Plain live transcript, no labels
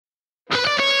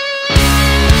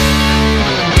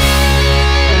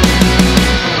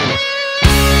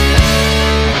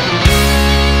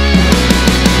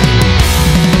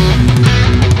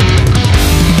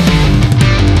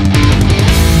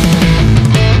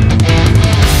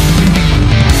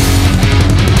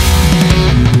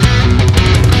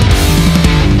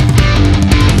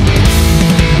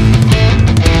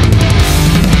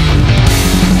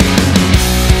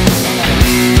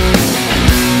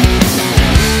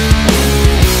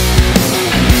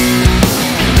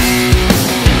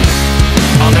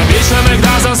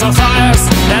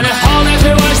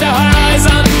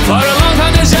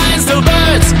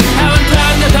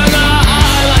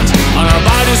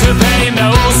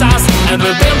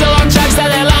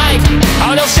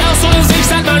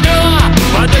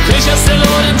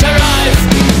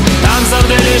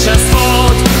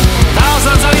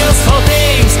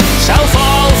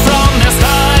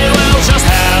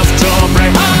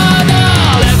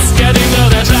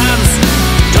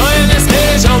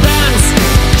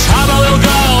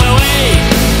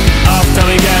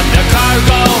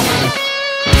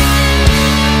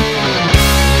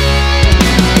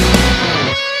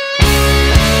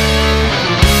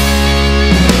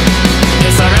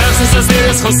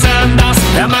who send us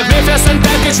a magnificent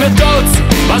package with goods.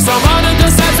 But someone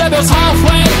intercepts the bills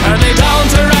halfway, and they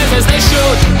don't arrive as they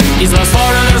should. It's those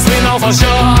foreigners we know for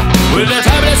sure, with the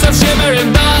tablets of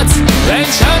shimmering dots. They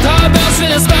enchant our bills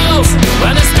with the spells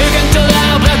when they speak into the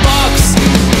black box.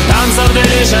 Tons of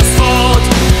delicious food,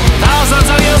 thousands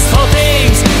of useful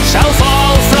things shall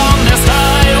fall from the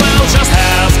sky. We'll just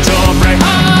have to pray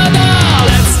harder.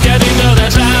 Let's get into the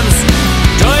trance,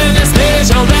 doing a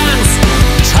spiritual dance.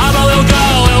 Trouble will go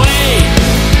away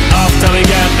after we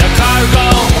get the cargo.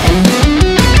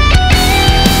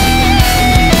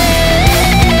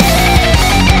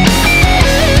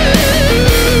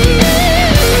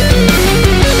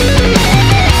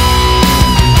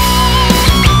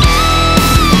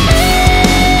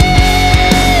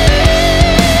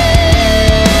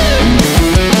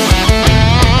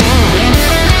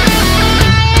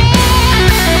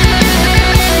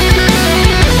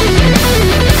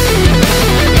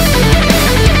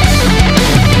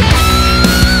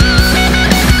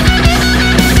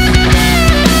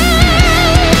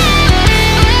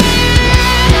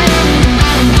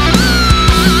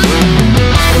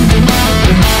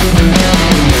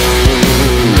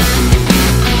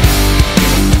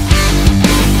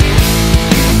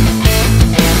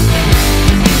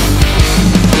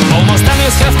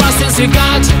 We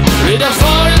got rid of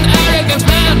foreign arrogant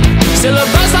men, still a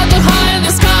buzz out too high in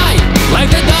the sky, like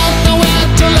they don't know where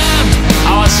to land.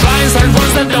 Our shrines are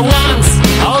worse than the ones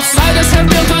outsiders have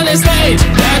built when they stayed.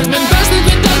 That mean best if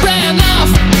we don't pray enough.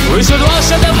 We should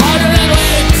worship them harder